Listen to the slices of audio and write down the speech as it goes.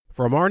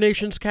From our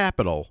nation's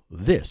capital,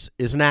 this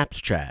is Naps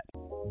Chat.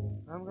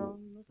 I'm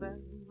gonna sit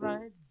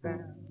right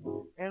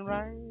down and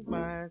write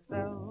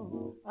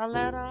myself a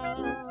letter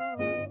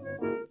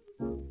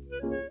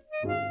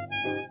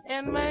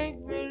and make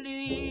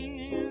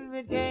believe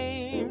it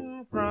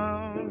came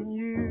from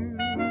you.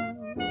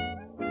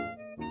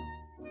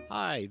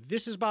 Hi,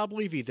 this is Bob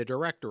Levy, the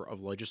Director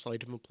of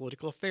Legislative and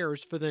Political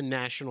Affairs for the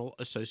National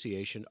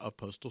Association of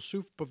Postal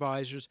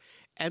Supervisors,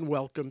 and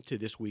welcome to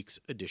this week's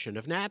edition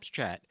of Naps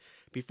Chat.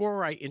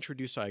 Before I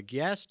introduce our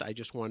guest, I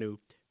just want to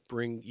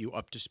bring you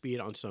up to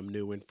speed on some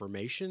new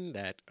information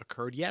that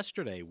occurred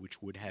yesterday,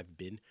 which would have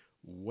been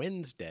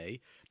Wednesday,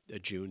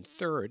 June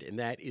 3rd, and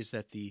that is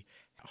that the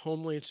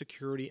Homeland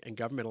Security and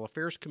Governmental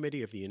Affairs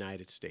Committee of the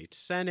United States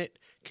Senate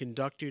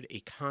conducted a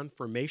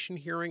confirmation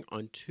hearing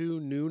on two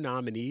new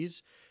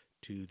nominees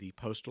to the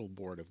Postal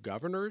Board of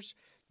Governors.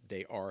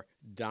 They are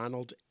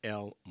Donald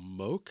L.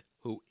 Moak,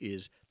 who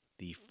is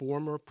the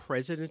former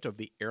president of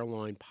the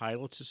Airline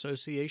Pilots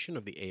Association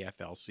of the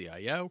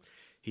AFL-CIO.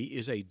 He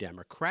is a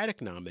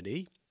Democratic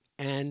nominee.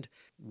 And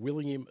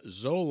William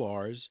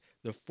Zolars,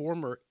 the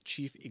former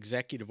chief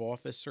executive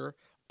officer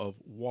of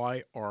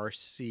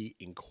YRC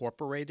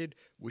Incorporated,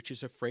 which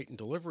is a freight and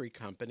delivery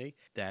company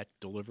that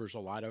delivers a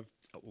lot of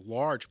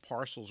large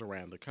parcels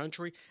around the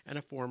country, and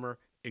a former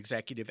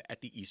executive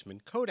at the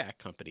Eastman Kodak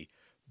Company.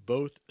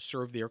 Both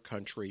served their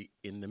country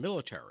in the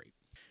military.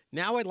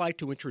 Now I'd like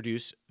to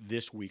introduce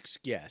this week's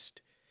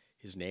guest.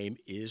 His name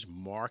is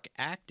Mark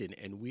Acton,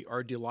 and we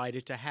are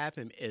delighted to have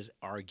him as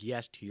our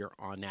guest here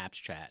on Naps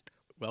Chat.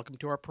 Welcome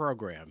to our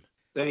program.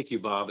 Thank you,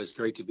 Bob. It's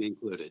great to be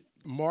included.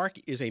 Mark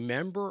is a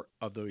member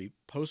of the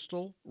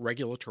Postal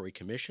Regulatory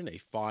Commission, a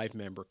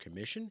 5-member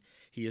commission.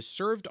 He has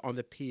served on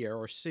the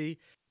PRC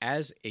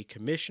as a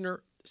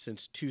commissioner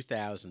since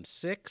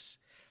 2006.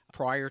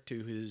 Prior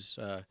to his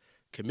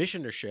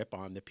commissionership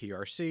on the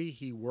PRC,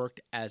 he worked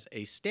as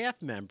a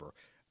staff member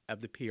of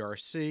the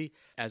PRC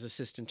as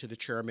assistant to the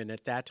chairman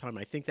at that time.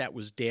 I think that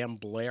was Dan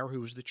Blair,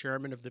 who was the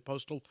chairman of the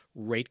Postal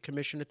Rate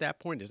Commission at that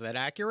point. Is that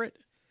accurate?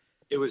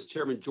 It was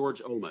Chairman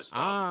George Omas.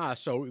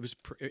 So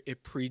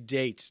it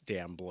predates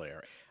Dan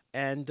Blair.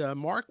 And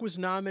Mark was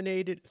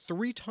nominated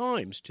 3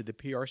 times to the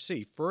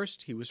PRC.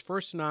 First, he was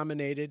first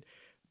nominated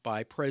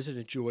by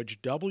President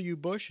George W.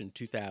 Bush in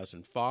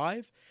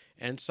 2005,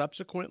 and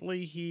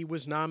subsequently he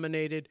was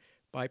nominated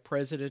by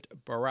President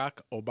Barack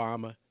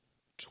Obama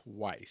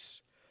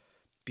twice.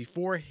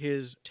 Before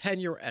his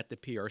tenure at the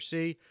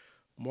PRC,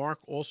 Mark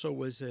also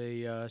was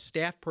a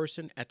staff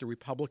person at the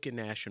Republican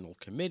National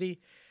Committee,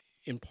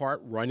 in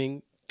part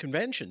running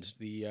conventions,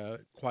 the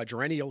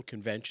quadrennial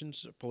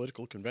conventions,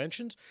 political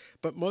conventions.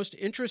 But most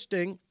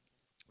interesting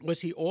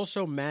was he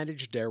also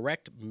managed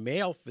direct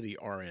mail for the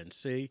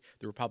RNC,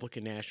 the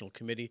Republican National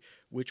Committee,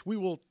 which we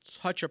will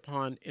touch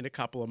upon in a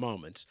couple of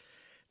moments.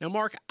 Now,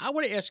 Mark, I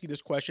want to ask you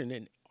this question,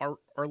 and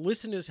our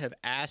listeners have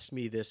asked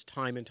me this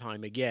time and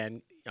time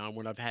again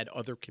when I've had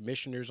other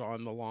commissioners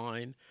on the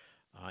line.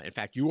 In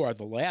fact, you are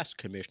the last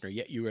commissioner,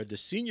 yet you are the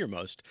senior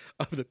most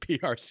of the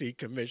PRC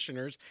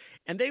commissioners.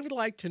 And they would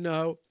like to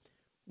know,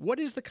 what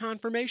is the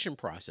confirmation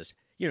process?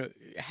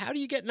 How do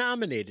you get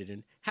nominated,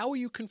 and how are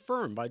you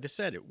confirmed by the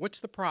Senate? What's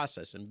the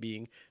process in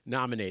being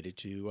nominated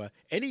to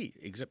any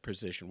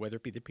position, whether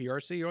it be the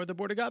PRC or the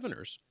Board of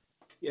Governors?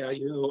 Yeah,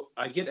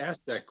 I get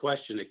asked that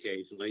question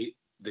occasionally.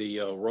 The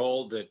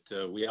role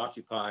that we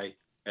occupy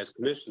as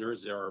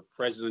commissioners are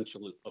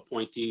presidential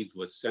appointees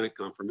with Senate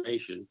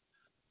confirmation.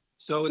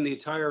 So in the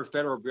entire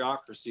federal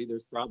bureaucracy,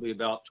 there's probably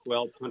about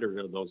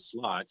 1,200 of those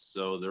slots,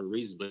 so they're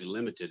reasonably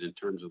limited in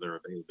terms of their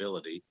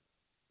availability.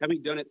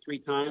 Having done it 3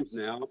 times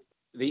now,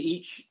 they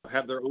each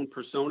have their own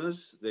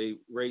personas. They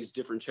raise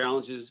different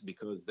challenges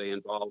because they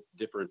involve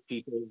different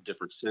people,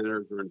 different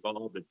senators are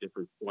involved at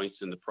different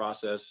points in the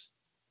process.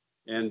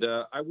 And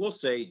I will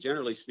say,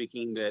 generally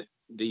speaking, that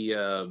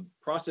the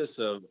process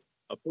of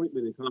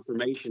appointment and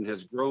confirmation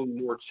has grown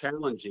more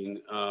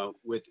challenging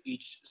with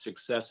each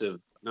successive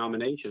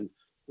nomination.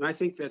 And I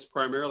think that's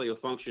primarily a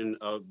function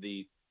of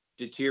the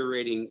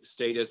deteriorating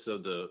status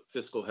of the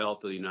fiscal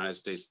health of the United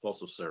States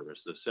Postal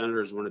Service. The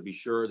senators want to be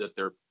sure that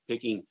they're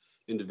picking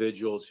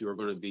individuals who are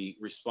going to be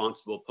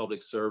responsible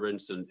public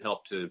servants and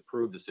help to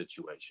improve the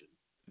situation.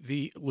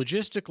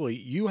 Logistically,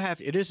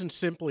 it isn't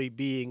simply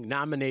being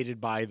nominated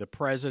by the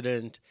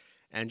president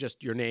and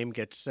just your name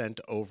gets sent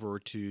over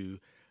to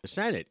the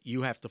Senate.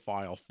 You have to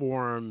file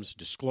forms,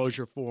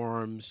 disclosure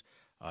forms.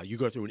 You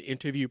go through an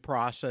interview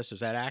process.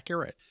 Is that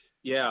accurate?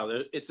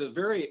 Yeah, it's a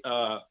very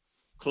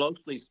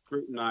closely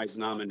scrutinized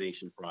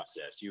nomination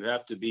process. You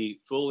have to be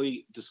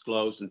fully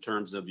disclosed in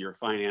terms of your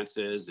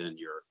finances and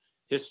your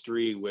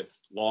history with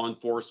law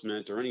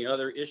enforcement or any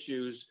other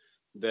issues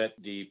that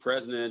the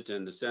president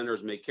and the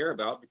senators may care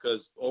about,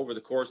 because over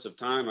the course of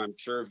time, I'm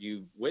sure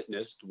you've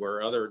witnessed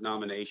where other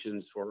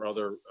nominations for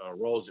other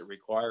roles that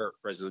require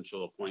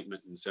presidential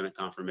appointment and Senate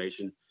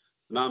confirmation,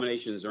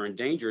 nominations are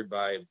endangered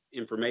by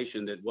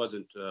information that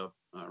wasn't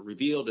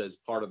revealed as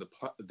part of the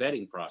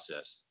vetting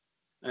process.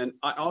 And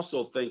I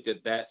also think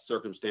that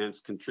circumstance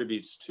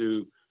contributes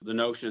to the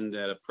notion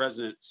that a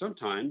president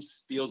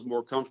sometimes feels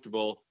more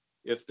comfortable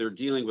if they're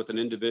dealing with an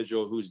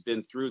individual who's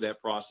been through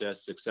that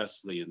process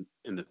successfully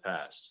in the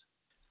past.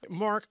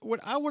 Mark, what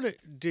I want to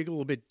dig a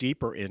little bit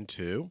deeper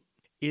into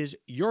is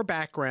your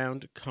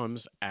background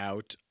comes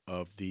out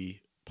of the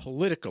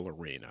political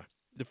arena.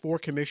 The four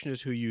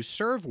commissioners who you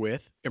serve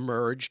with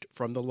emerged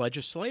from the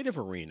legislative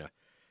arena.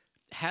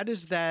 How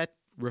does that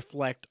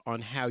reflect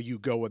on how you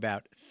go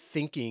about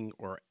thinking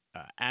or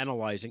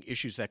analyzing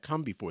issues that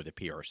come before the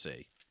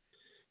PRC?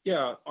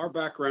 Yeah, our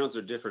backgrounds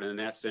are different in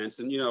that sense.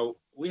 And,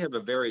 we have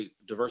a very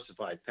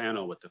diversified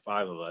panel with the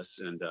five of us,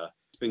 and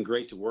it's been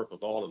great to work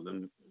with all of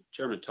them.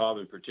 Chairman Taub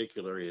in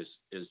particular is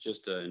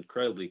just an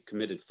incredibly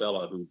committed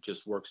fellow who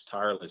just works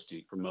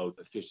tirelessly to promote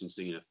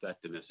efficiency and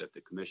effectiveness at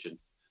the commission.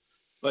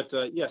 But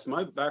yes,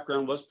 my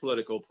background was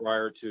political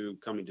prior to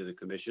coming to the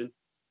commission.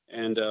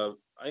 And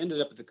I ended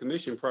up at the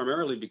commission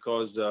primarily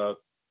because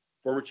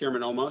former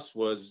Chairman Olmos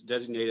was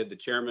designated the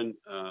chairman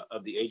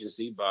of the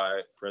agency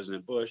by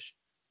President Bush.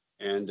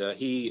 And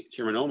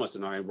Chairman Olmos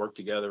and I worked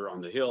together on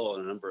the Hill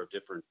on a number of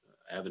different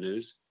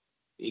avenues.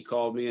 He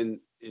called me and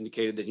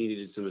indicated that he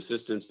needed some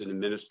assistance in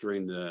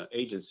administering the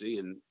agency,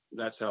 and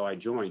that's how I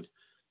joined.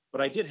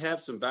 But I did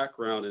have some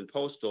background in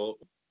postal.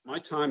 My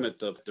time at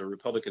the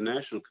Republican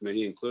National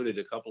Committee included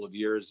a couple of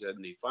years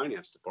in the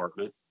finance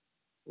department,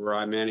 where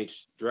I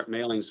managed direct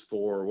mailings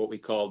for what we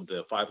called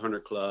the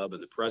 500 Club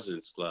and the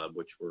President's Club,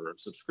 which were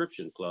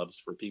subscription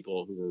clubs for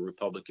people who were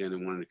Republican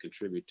and wanted to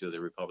contribute to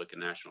the Republican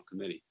National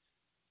Committee.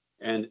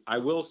 And I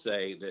will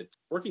say that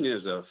working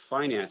as a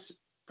finance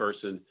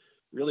person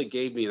really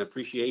gave me an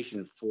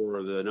appreciation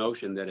for the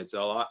notion that it's a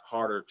lot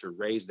harder to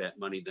raise that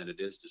money than it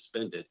is to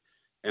spend it.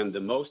 And the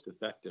most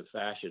effective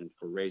fashion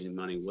for raising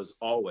money was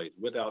always,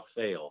 without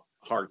fail,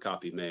 hard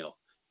copy mail.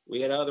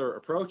 We had other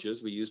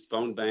approaches. We used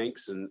phone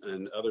banks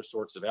and other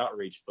sorts of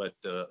outreach. But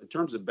in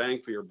terms of bang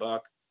for your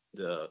buck,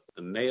 the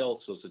mail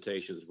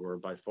solicitations were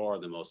by far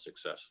the most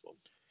successful.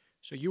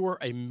 So you were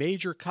a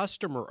major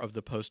customer of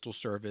the Postal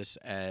Service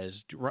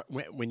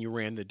when you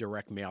ran the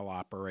direct mail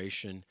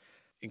operation,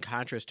 in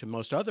contrast to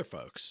most other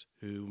folks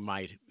who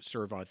might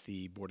serve on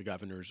the Board of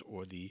Governors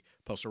or the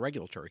Postal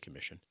Regulatory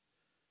Commission.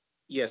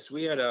 Yes,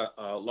 we had a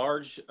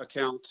large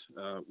account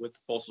with the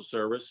Postal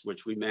Service,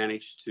 which we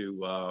managed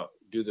to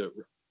do the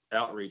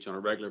outreach on a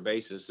regular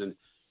basis. And,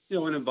 it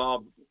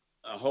involved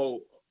a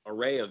whole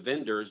array of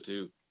vendors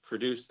to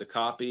produce the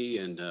copy,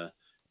 and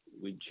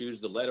we'd choose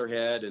the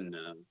letterhead and,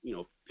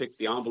 pick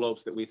the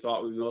envelopes that we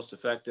thought would be most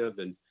effective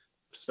and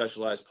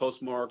specialized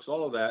postmarks.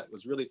 All of that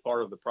was really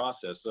part of the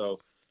process. So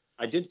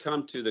I did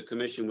come to the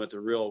commission with a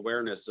real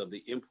awareness of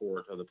the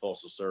import of the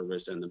Postal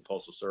Service and the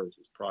Postal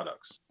Service's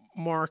products.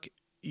 Mark,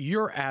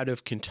 you're out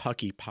of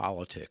Kentucky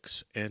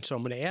politics, and so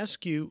I'm going to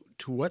ask you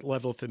to what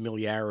level of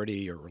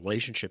familiarity or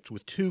relationships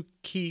with two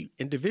key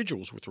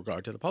individuals with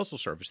regard to the Postal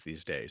Service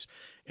these days,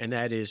 and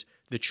that is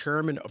the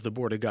chairman of the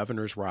Board of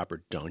Governors,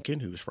 Robert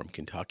Duncan, who's from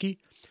Kentucky,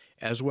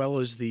 as well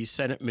as the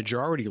Senate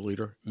Majority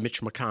Leader,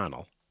 Mitch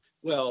McConnell.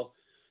 Well,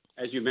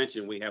 as you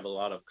mentioned, we have a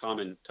lot of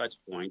common touch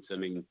points. I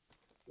mean,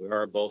 we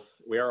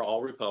are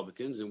all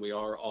Republicans, and we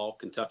are all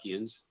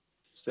Kentuckians.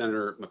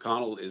 Senator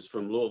McConnell is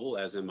from Louisville,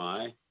 as am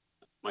I.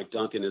 Mike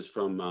Duncan is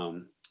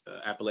from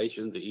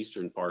Appalachian, the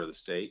eastern part of the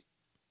state,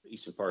 the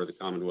eastern part of the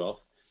Commonwealth.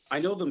 I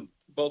know them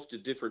both to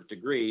different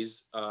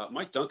degrees.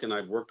 Mike Duncan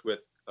I've worked with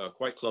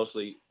quite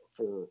closely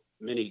for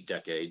many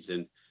decades,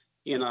 and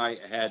he and I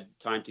had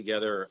time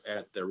together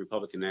at the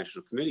Republican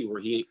National Committee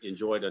where he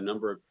enjoyed a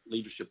number of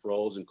leadership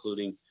roles,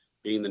 including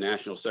being the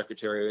National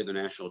Secretary, the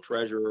National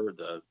Treasurer,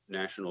 the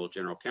National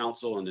General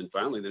Counsel, and then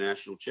finally the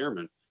National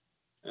Chairman.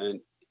 And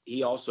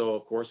he also,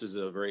 of course, is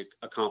a very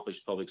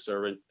accomplished public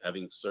servant,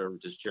 having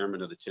served as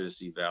chairman of the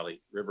Tennessee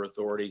Valley River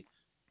Authority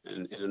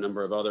and in a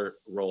number of other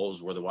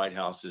roles where the White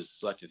House has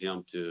selected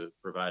him to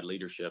provide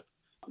leadership.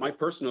 My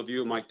personal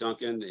view of Mike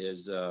Duncan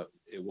is,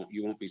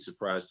 you won't be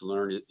surprised to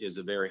learn, it is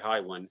a very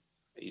high one.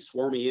 He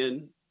swore me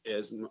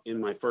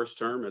in my first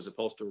term as a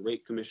Postal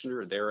Rate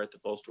Commissioner there at the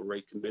Postal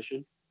Rate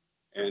Commission.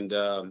 And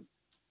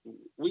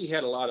we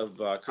had a lot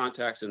of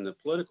contacts in the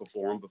political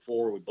forum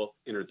before we both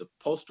entered the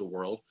postal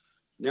world.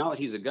 Now that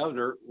he's a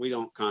governor, we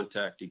don't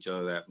contact each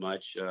other that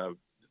much.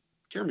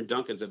 Chairman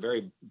Duncan's a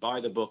very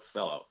by-the-book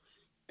fellow.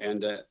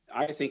 And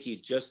I think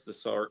he's just the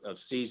sort of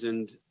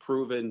seasoned,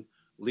 proven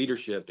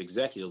leadership,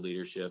 executive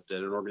leadership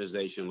that an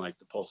organization like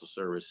the Postal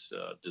Service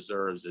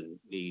deserves and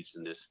needs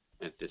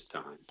at this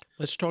time.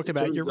 Let's talk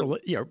about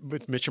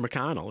with Mitch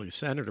McConnell,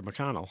 Senator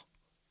McConnell.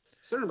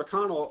 Senator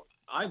McConnell,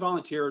 I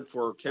volunteered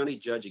for County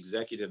Judge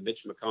Executive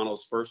Mitch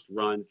McConnell's first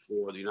run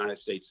for the United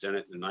States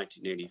Senate in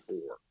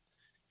 1984.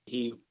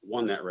 He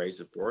won that race,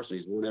 of course, and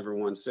he's won every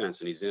one since,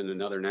 and he's in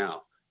another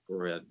now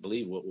for, I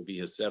believe, what will be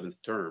his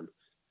seventh term.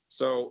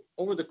 So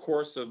over the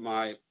course of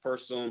my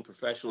personal and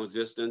professional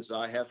existence,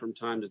 I have from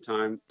time to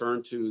time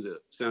turned to the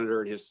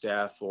senator and his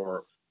staff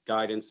for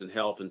guidance and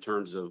help in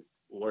terms of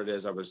what it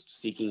is I was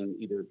seeking,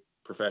 either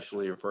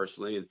professionally or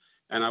personally.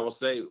 And I will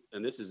say,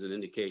 and this is an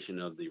indication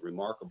of the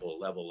remarkable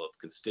level of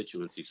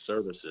constituency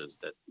services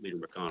that Leader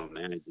McConnell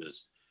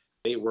manages,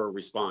 they were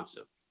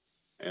responsive.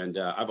 And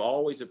I've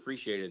always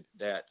appreciated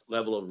that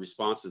level of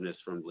responsiveness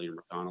from Leader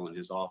McConnell and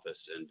his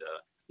office. And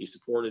he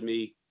supported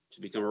me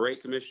to become a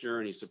rate commissioner,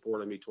 and he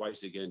supported me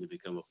twice again to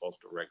become a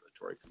postal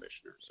regulatory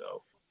commissioner.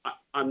 So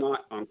I'm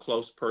not on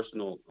close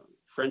personal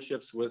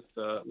friendships with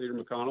Leader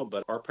McConnell,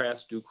 but our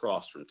paths do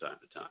cross from time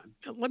to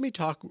time. Let me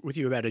talk with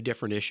you about a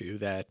different issue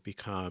that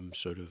becomes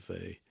sort of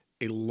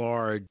a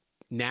large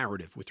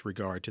narrative with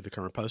regard to the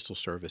current Postal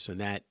Service, and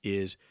that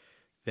is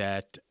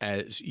that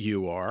as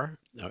you are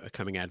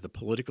coming out of the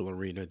political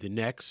arena, the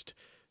next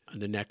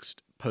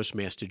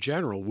Postmaster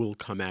General will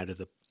come out of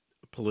the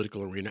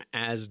political arena,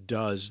 as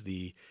does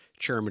the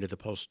chairman of the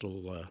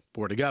Postal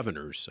Board of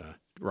Governors,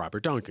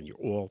 Robert Duncan. You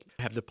all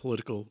have the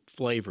political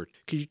flavor.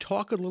 Could you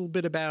talk a little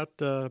bit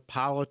about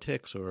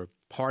politics or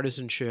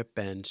partisanship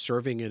and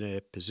serving in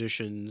a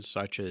position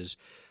such as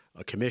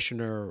a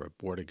commissioner or a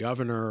board of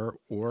governor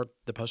or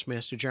the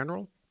Postmaster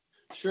General?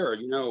 Sure.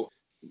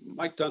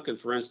 Mike Duncan,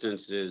 for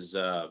instance, is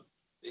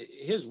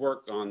his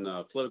work on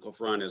the political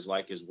front is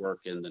like his work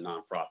in the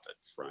nonprofit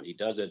front. He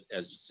does it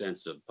as a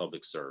sense of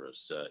public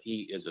service.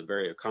 He is a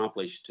very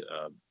accomplished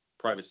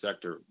private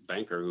sector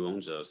banker who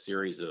owns a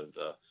series of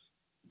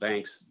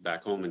banks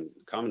back home in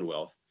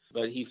Commonwealth,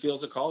 but he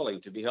feels a calling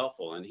to be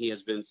helpful, and he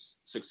has been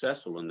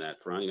successful in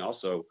that front. He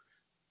also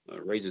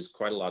raises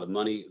quite a lot of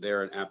money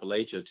there in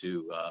Appalachia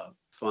to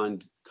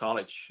fund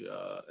college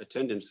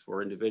attendance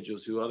for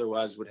individuals who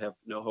otherwise would have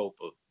no hope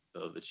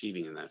of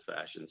achieving in that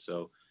fashion.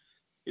 So,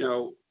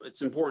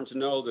 it's important to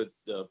know that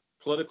the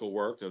political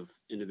work of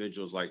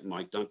individuals like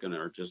Mike Duncan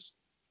are just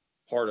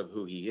part of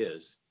who he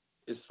is.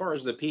 As far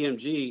as the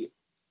PMG,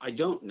 I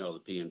don't know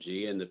the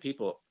PMG, and the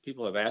people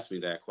have asked me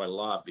that quite a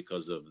lot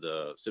because of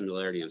the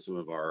similarity in some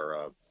of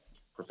our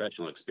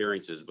professional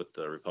experiences with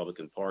the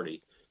Republican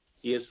Party.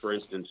 He is, for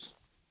instance,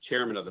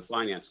 chairman of the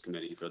Finance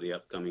Committee for the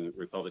upcoming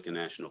Republican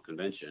National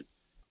Convention.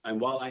 And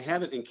while I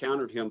haven't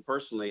encountered him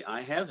personally,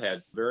 I have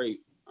had very,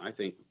 I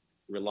think,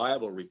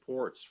 reliable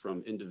reports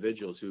from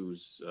individuals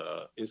whose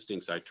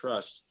instincts I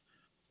trust,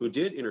 who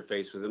did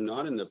interface with him,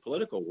 not in the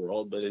political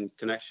world, but in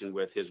connection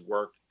with his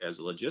work as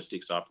a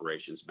logistics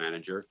operations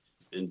manager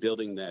in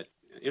building that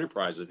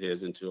enterprise of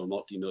his into a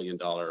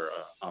multi-million-dollar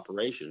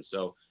operation.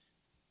 So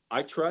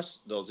I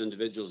trust those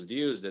individuals'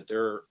 views that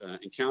their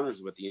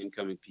encounters with the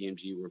incoming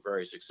PMG were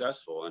very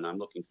successful, and I'm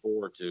looking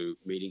forward to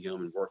meeting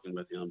him and working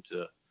with him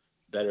to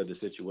better the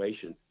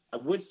situation. I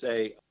would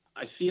say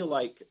I feel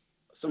like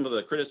some of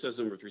the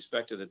criticism with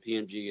respect to the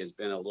PMG has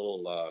been a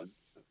little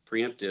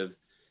preemptive.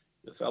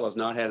 The fellow's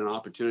not had an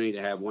opportunity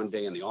to have one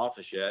day in the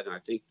office yet, and I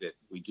think that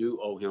we do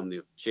owe him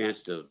the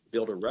chance to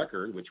build a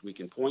record, which we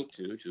can point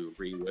to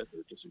agree with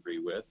or disagree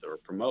with or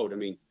promote. I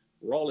mean,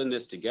 we're all in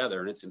this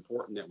together, and it's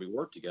important that we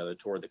work together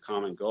toward the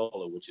common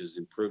goal, which is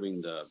improving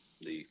the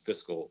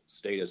fiscal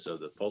status of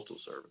the Postal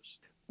Service.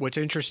 What's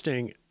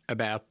interesting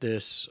about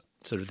this,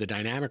 sort of the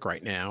dynamic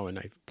right now, and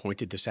I've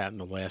pointed this out in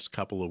the last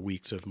couple of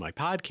weeks of my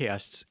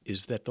podcasts,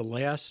 is that the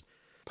last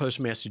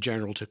Postmaster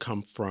General to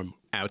come from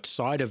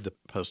outside of the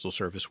Postal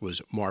Service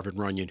was Marvin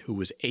Runyon, who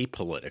was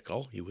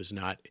apolitical. He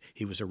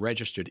was a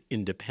registered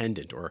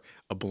independent, or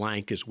a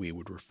blank as we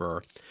would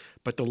refer.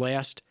 But the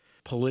last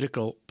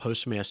political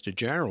Postmaster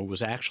General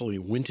was actually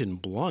Winton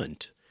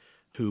Blunt,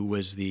 who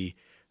was the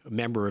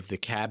member of the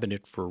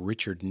cabinet for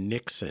Richard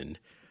Nixon,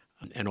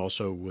 and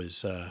also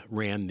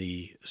ran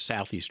the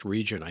Southeast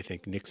region, I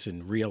think,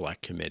 Nixon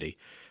Re-elect Committee.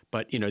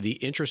 But, the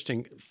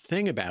interesting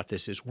thing about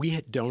this is we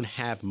don't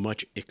have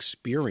much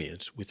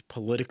experience with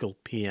political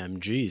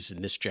PMGs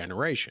in this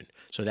generation.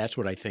 So that's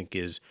what I think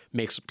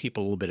makes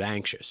people a little bit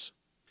anxious.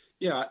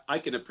 Yeah, I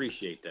can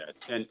appreciate that.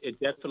 And it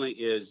definitely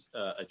is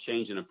a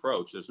change in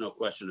approach. There's no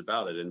question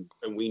about it.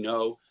 And we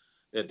know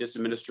that this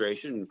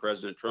administration and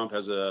President Trump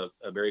has a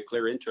very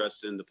clear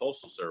interest in the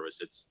Postal Service.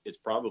 It's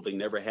probably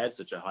never had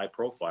such a high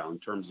profile in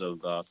terms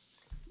of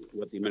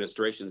what the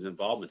administration's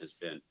involvement has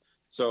been.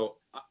 So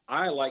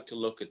I like to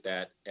look at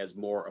that as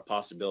more a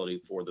possibility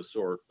for the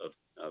sort of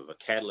a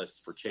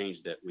catalyst for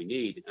change that we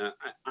need.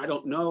 I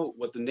don't know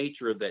what the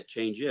nature of that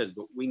change is,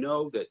 but we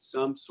know that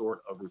some sort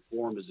of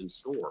reform is in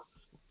store.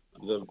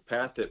 The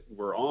path that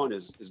we're on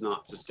is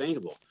not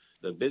sustainable.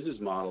 The business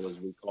model, as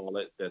we call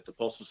it, that the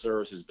Postal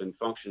Service has been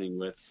functioning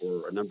with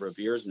for a number of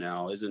years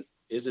now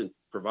isn't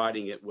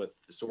providing it with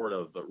the sort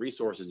of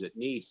resources it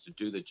needs to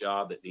do the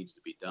job that needs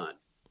to be done.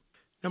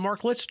 Now,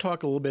 Mark, let's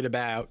talk a little bit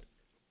about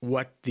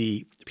what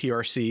the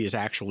PRC is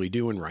actually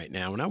doing right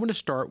now. And I want to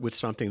start with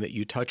something that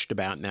you touched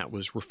about, and that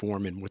was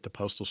reform and what the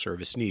Postal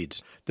Service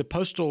needs. The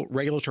Postal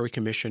Regulatory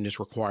Commission is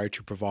required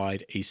to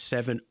provide a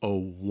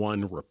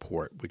 701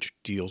 report, which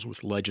deals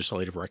with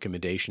legislative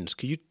recommendations.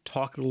 Can you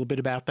talk a little bit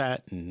about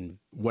that and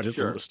what are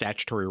the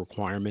statutory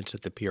requirements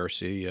that the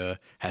PRC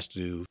has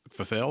to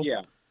fulfill?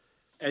 Yeah.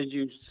 As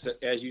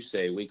you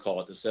say, we call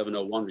it the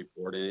 701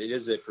 report, and it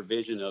is a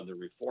provision of the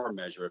reform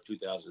measure of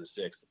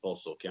 2006, the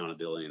Postal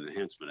Accountability and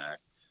Enhancement Act,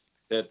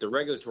 that the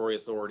regulatory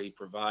authority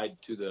provide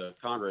to the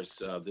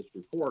Congress this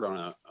report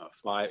on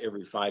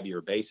every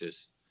 5-year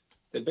basis.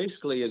 That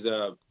basically is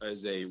a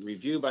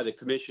review by the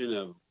Commission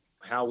of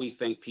how we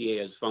think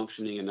PA is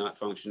functioning and not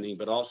functioning,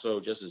 but also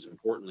just as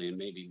importantly, and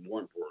maybe more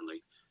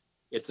importantly,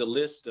 it's a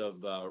list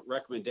of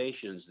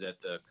recommendations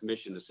that the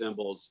commission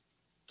assembles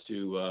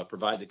to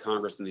provide to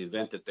Congress in the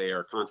event that they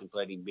are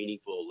contemplating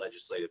meaningful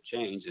legislative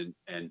change,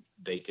 and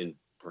they can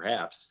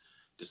perhaps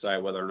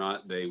decide whether or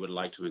not they would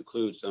like to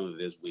include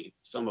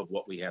some of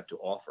what we have to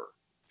offer.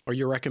 Are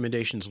your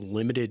recommendations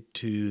limited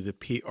to the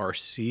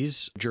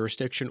PRC's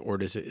jurisdiction,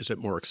 or is it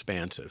more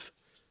expansive?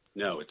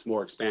 No, it's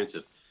more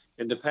expansive.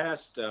 In the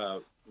past,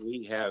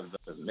 we have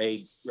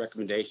made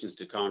recommendations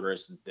to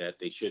Congress that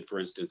they should, for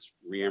instance,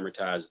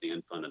 re-amortize the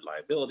unfunded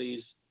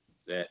liabilities,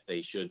 that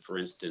they should, for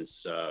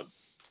instance,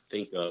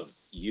 think of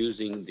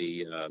using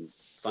the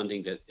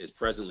funding that is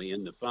presently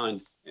in the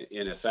fund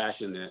in a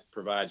fashion that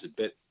provides a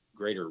bit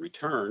greater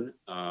return,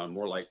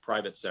 more like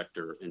private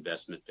sector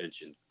investment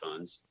pension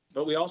funds.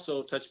 But we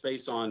also touch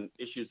base on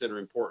issues that are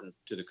important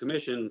to the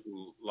commission,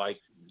 like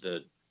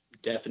the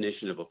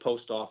definition of a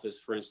post office,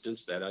 for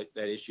instance. That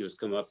issue has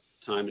come up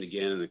time and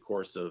again in the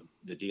course of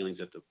the dealings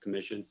at the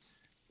commission.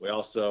 We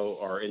also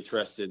are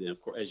interested in,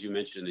 as you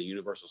mentioned, the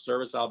universal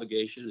service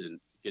obligation and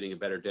getting a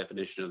better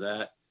definition of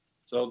that.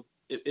 So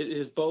it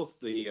is both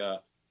the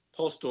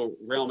postal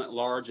realm at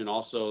large and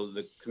also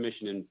the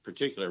commission in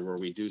particular, where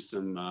we do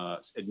some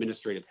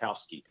administrative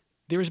housekeeping.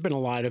 There's been a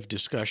lot of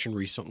discussion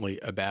recently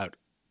about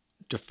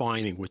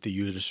defining what the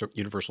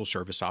universal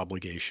service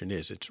obligation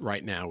is. It's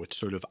right now, it's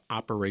sort of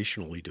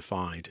operationally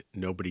defined.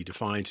 Nobody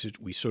defines it.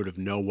 We sort of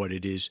know what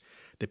it is.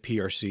 The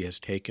PRC has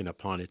taken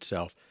upon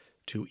itself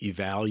to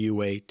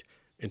evaluate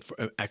and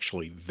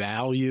actually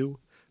value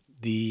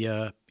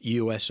the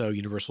USO,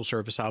 universal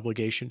service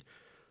obligation.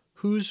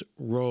 Whose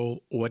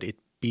role would it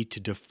be to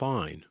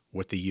define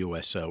what the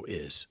USO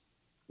is?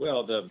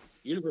 Well, the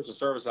universal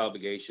service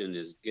obligation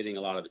is getting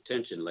a lot of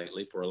attention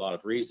lately for a lot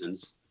of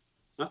reasons,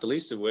 not the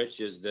least of which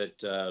is that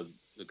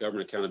the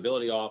Government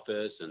Accountability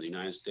Office and the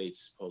United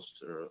States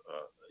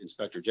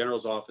Inspector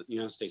General's Office, the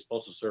United States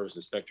Postal Service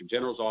Inspector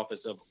General's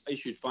Office have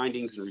issued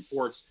findings and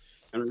reports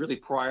and really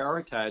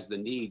prioritize the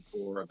need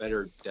for a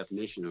better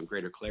definition and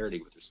greater clarity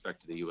with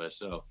respect to the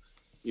USO.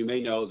 You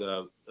may know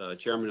the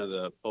chairman of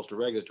the Postal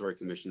Regulatory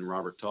Commission,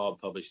 Robert Taub,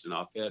 published an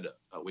op-ed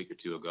a week or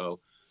two ago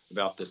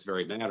about this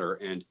very matter.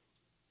 And,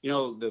 you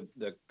know,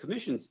 the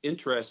commission's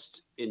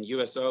interest in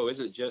USO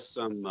isn't just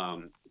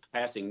some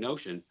passing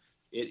notion.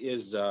 It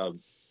is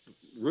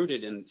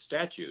rooted in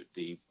statute.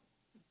 The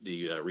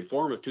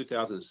reform of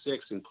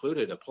 2006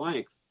 included a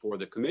plank for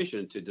the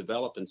commission to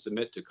develop and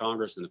submit to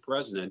Congress and the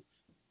president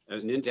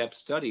an in-depth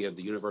study of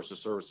the universal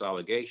service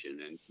obligation.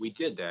 And we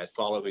did that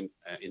following,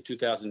 in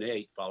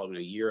 2008, following a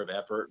year of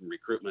effort and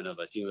recruitment of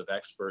a team of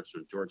experts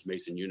from George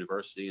Mason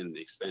University and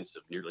the expense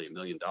of nearly $1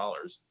 million.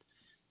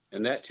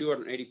 And that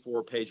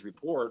 284-page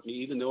report,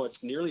 even though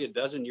it's nearly a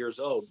dozen years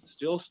old,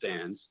 still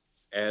stands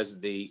as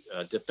the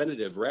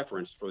definitive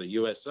reference for the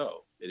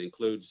USO. It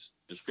includes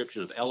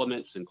description of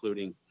elements,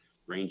 including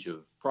range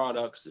of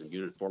products and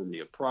uniformity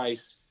of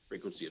price,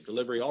 frequency of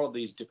delivery, all of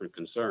these different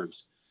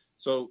concerns.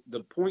 So the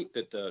point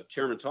that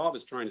Chairman Taub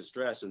is trying to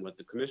stress and what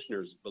the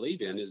commissioners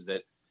believe in is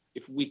that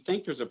if we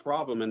think there's a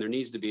problem and there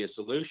needs to be a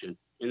solution,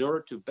 in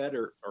order to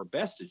better or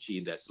best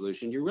achieve that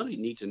solution, you really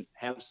need to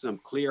have some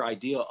clear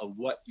idea of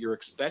what you're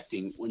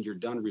expecting when you're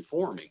done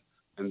reforming.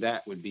 And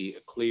that would be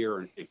a clear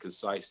and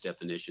concise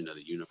definition of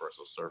the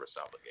universal service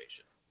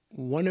obligation.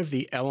 One of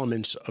the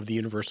elements of the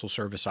universal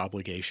service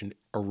obligation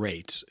are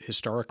rates.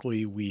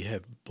 Historically, we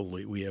have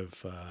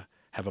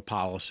a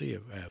policy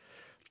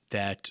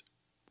that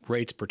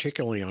rates,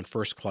 particularly on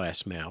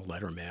first-class mail,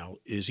 letter mail,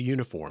 is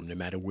uniform no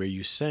matter where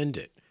you send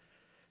it.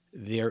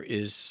 There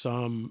is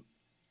some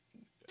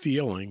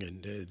feeling,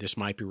 and this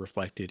might be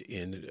reflected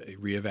in a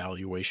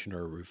reevaluation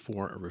or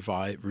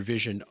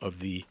revision of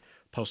the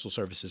Postal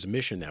Service's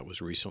mission that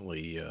was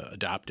recently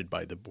adopted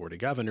by the Board of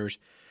Governors,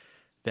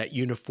 that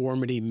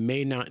uniformity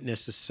may not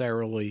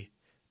necessarily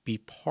be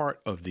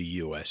part of the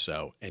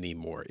USO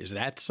anymore. Is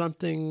that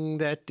something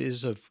that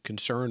is of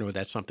concern, or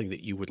that's something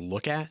that you would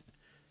look at?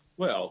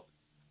 Well,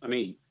 I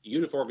mean,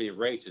 uniformity of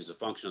rates is a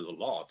function of the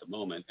law at the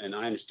moment, and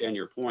I understand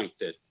your point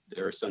that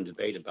there is some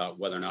debate about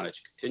whether or not it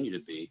should continue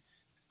to be.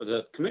 But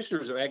the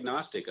commissioners are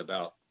agnostic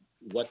about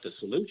what the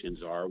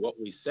solutions are. What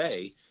we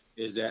say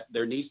is that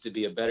there needs to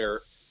be a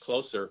better,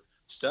 closer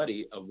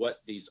study of what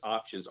these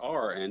options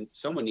are, and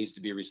someone needs to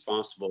be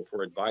responsible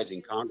for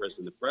advising Congress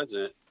and the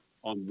president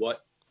on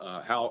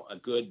how a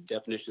good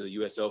definition of the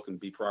USO can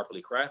be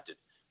properly crafted.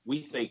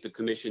 We think the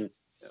commission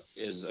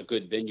is a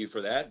good venue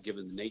for that,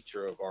 given the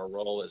nature of our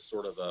role as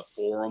sort of a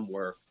forum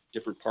where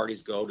different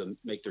parties go to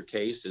make their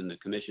case, and the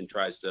commission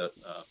tries to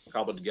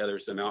cobble together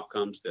some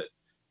outcomes that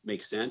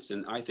make sense.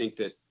 And I think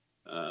that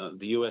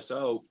the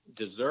USO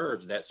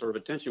deserves that sort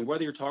of attention,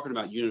 whether you're talking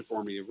about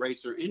uniformity of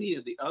rates or any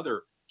of the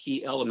other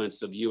key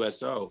elements of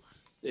USO.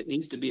 It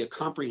needs to be a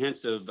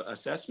comprehensive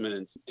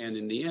assessment, and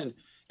in the end,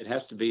 it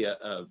has to be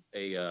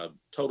a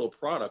total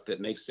product that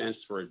makes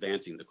sense for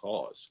advancing the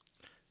cause.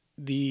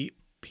 The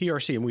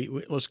PRC,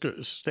 and let's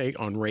stay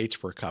on rates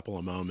for a couple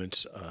of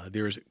moments.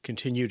 There's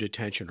continued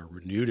attention or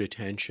renewed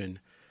attention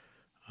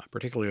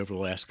particularly over the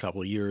last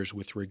couple of years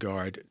with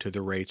regard to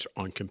the rates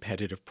on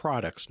competitive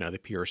products. Now, the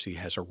PRC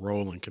has a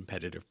role in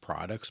competitive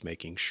products,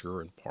 making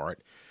sure in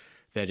part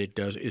that it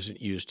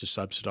isn't used to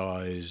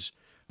subsidize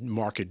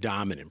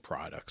market-dominant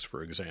products,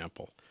 for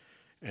example,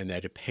 and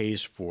that it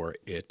pays for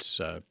its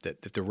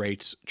that the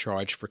rates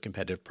charged for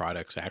competitive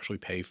products actually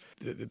pay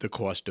the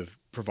cost of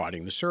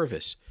providing the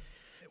service.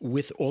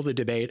 With all the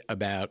debate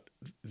about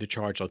the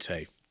charge, let's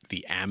say,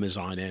 the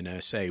Amazon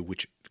NSA,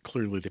 which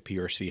clearly the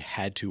PRC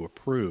had to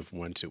approve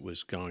once it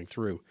was going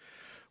through,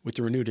 with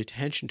the renewed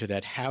attention to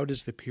that, how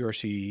does the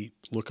PRC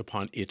look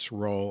upon its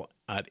role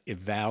at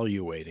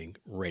evaluating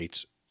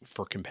rates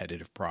for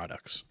competitive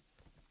products?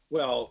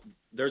 Well,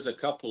 there's a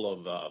couple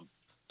of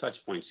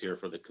touch points here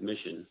for the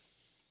commission.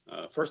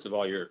 First of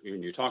all,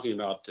 when you're talking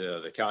about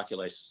the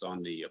calculations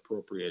on the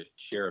appropriate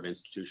share of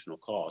institutional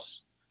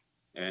costs,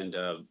 and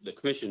the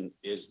commission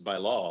is by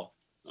law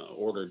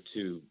ordered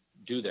to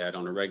do that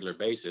on a regular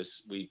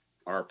basis. We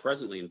are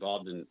presently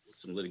involved in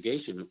some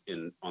litigation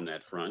on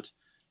that front.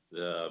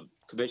 The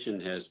commission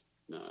has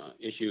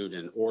issued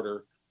an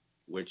order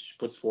which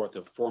puts forth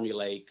a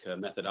formulaic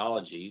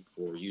methodology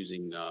for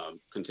using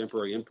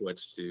contemporary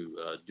inputs to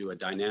do a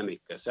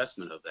dynamic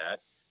assessment of that.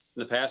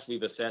 In the past,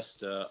 we've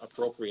assessed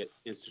appropriate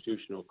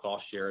institutional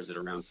cost shares at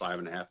around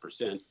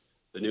 5.5%.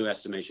 The new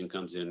estimation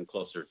comes in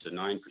closer to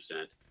 9%.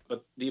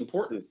 But the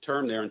important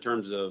term there in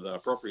terms of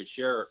appropriate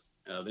share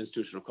of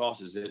institutional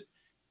costs is that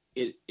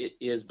it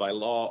is by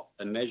law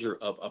a measure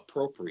of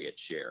appropriate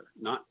share,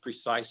 not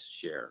precise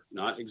share,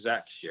 not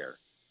exact share.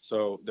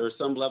 So there's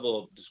some level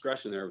of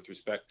discretion there with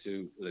respect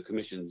to the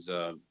commission's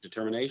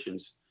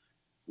determinations.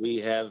 We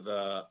have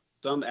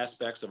some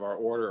aspects of our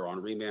order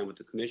on remand with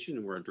the commission,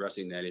 and we're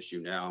addressing that issue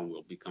now, and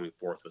we'll be coming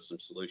forth with some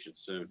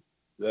solutions soon.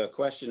 The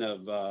question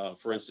of,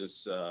 for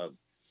instance,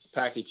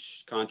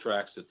 package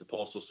contracts that the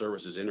Postal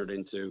Service has entered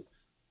into,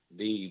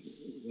 the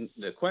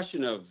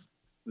question of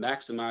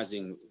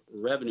maximizing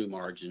revenue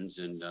margins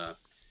and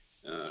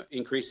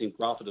increasing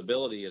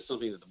profitability is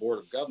something that the Board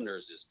of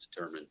Governors is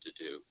determined to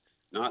do,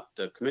 not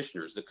the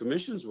commissioners. The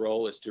commission's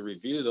role is to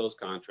review those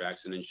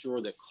contracts and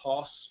ensure that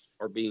costs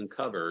are being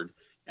covered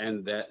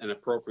and that an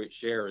appropriate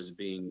share is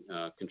being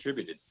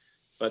contributed.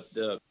 But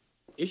the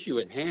issue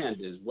at hand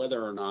is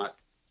whether or not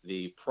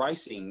the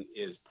pricing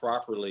is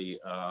properly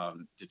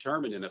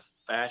determined in a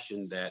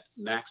fashion that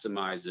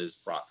maximizes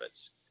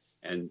profits.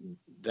 And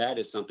that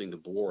is something the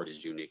board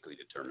is uniquely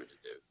determined to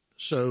do.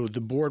 So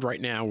the board right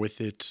now, with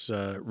its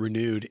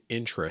renewed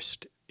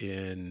interest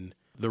in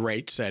the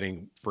rate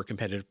setting for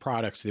competitive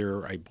products,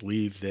 I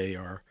believe they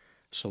are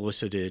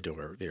solicited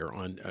or they're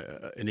on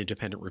an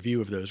independent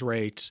review of those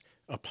rates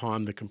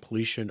upon the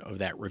completion of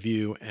that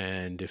review.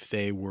 And if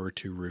they were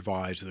to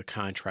revise the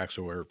contracts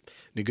or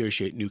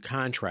negotiate new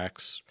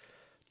contracts,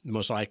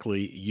 most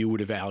likely you would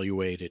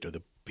evaluate it, or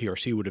the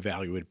PRC would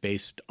evaluate it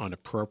based on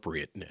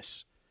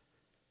appropriateness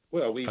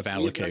of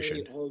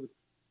allocation.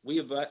 We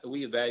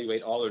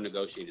evaluate all our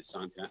negotiated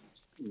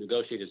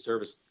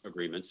service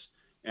agreements,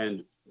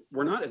 and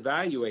we're not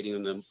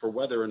evaluating them for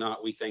whether or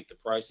not we think the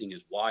pricing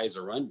is wise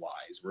or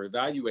unwise. We're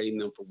evaluating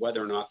them for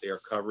whether or not they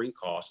are covering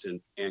cost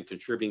and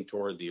contributing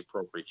toward the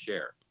appropriate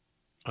share.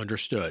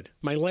 Understood.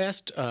 My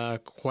last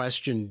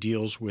question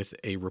deals with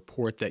a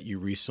report that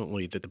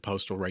the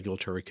Postal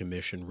Regulatory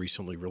Commission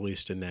recently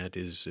released, and that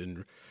is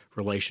in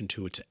relation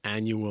to its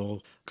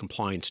annual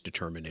compliance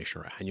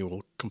determination or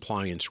annual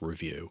compliance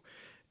review.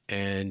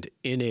 And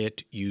in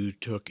it, you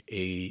took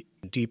a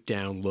deep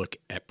down look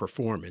at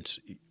performance,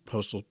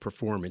 postal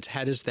performance.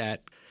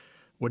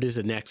 What is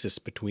the nexus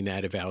between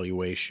that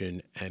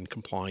evaluation and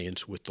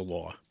compliance with the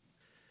law?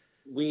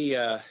 We,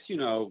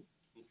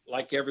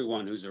 like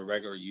everyone who's a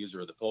regular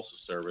user of the Postal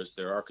Service,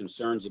 there are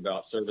concerns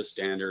about service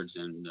standards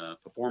and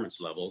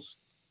performance levels.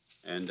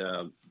 And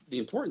the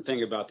important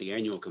thing about the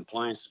annual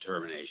compliance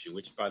determination,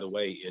 which, by the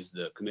way, is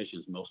the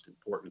Commission's most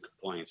important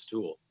compliance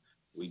tool,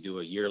 we do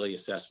a yearly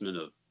assessment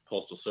of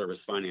Postal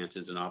Service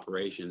finances and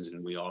operations,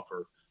 and we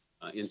offer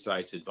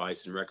insights,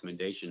 advice, and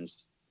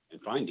recommendations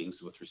and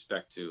findings with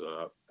respect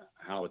to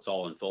how it's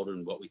all unfolded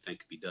and what we think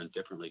could be done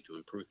differently to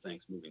improve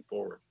things moving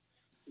forward.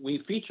 We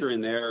feature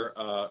in there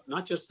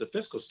not just the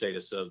fiscal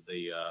status of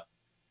the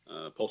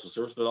Postal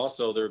Service, but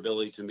also their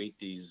ability to meet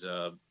these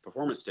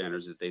performance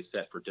standards that they've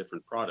set for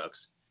different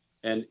products.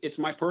 And it's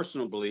my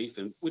personal belief,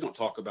 and we don't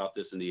talk about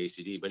this in the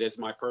ACD, but it's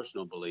my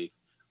personal belief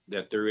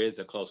that there is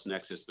a close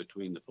nexus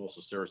between the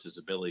Postal Service's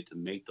ability to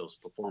meet those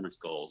performance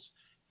goals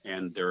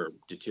and their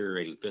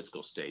deteriorating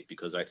fiscal state.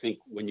 Because I think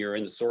when you're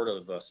in the sort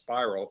of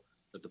spiral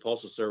that the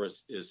Postal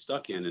Service is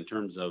stuck in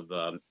terms of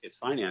its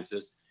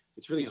finances,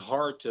 it's really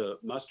hard to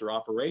muster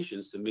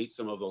operations to meet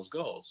some of those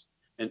goals.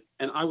 And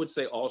I would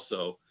say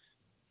also,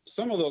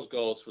 some of those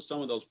goals for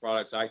some of those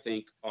products, I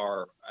think,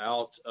 are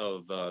out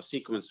of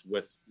sequence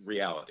with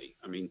reality.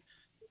 I mean,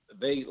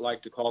 they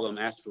like to call them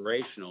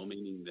aspirational,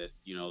 meaning that,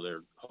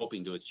 they're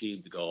hoping to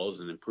achieve the goals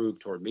and improve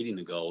toward meeting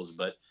the goals.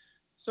 But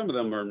some of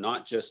them are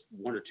not just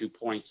 1 or 2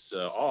 points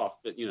off,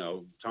 but,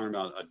 talking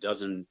about a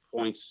dozen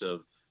points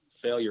of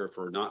failure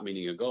for not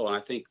meeting a goal. And I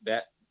think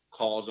that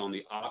calls on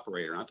the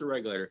operator, not the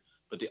regulator,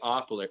 but the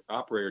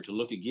operator to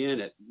look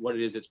again at what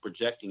it is it's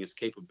projecting its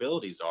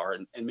capabilities are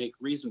and make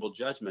reasonable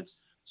judgments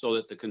so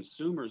that the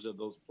consumers of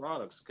those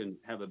products can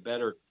have a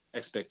better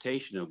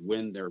expectation of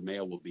when their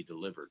mail will be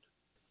delivered.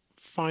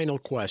 Final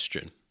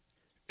question.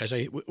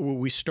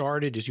 We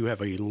started as you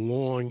have a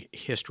long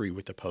history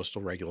with the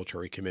Postal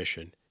Regulatory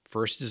Commission,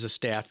 first as a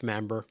staff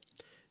member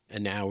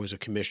and now as a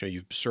commissioner.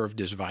 You've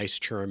served as vice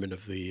chairman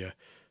of the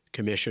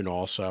commission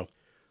also.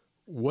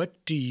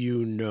 What do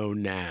you know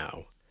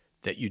now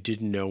that you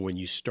didn't know when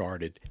you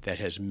started that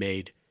has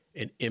made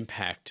an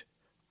impact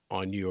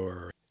on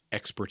your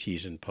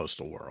expertise in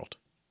postal world?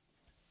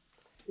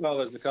 Well,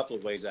 there's a couple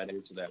of ways I'd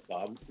answer that,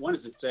 Bob. One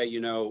is to say,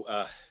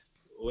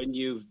 when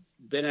you've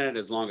been at it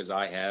as long as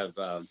I have,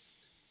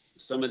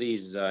 some of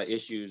these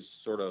issues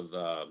sort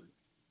of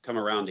come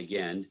around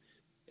again.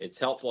 It's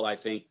helpful, I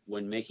think,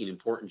 when making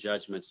important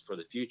judgments for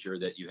the future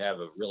that you have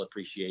a real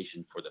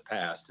appreciation for the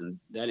past. And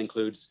that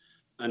includes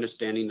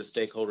understanding the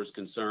stakeholders'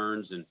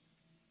 concerns and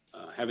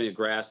having a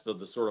grasp of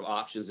the sort of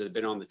options that have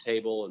been on the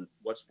table and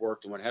what's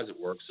worked and what hasn't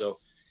worked. So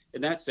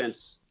in that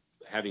sense,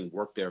 having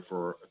worked there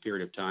for a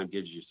period of time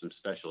gives you some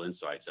special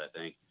insights, I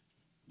think.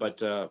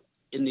 But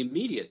in the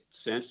immediate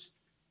sense,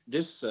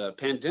 this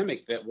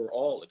pandemic that we're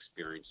all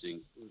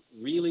experiencing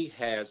really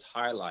has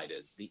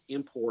highlighted the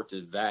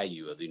imported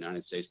value of the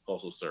United States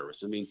Postal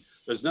Service. I mean,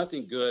 there's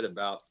nothing good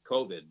about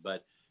COVID,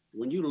 but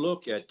when you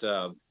look at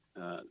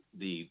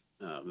the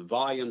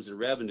volumes and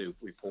revenue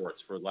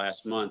reports for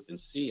last month and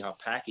see how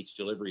package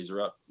deliveries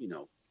are up,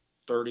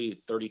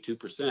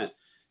 32%, it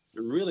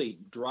really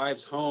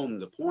drives home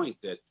the point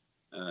that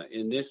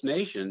in this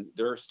nation,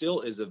 there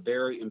still is a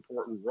very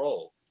important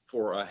role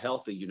for a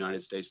healthy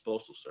United States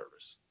Postal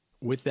Service.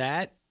 With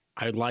that,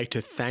 I'd like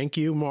to thank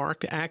you,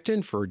 Mark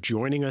Acton, for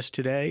joining us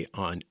today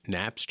on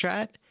NAPS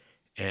Chat,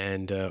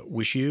 and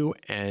wish you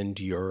and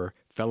your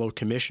fellow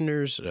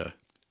commissioners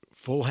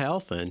full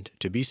health and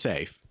to be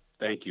safe.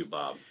 Thank you,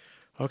 Bob.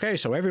 Okay,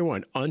 so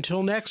everyone,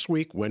 until next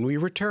week when we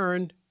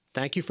return,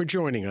 thank you for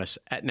joining us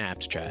at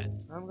NAPS Chat.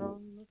 I'm gonna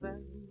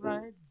sit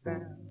right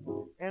down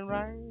and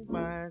write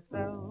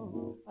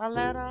myself a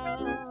letter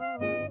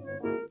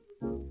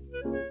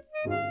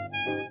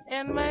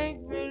and make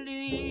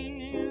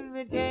believe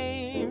it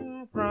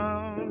came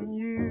from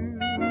you.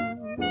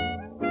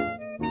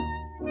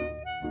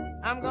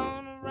 I'm gonna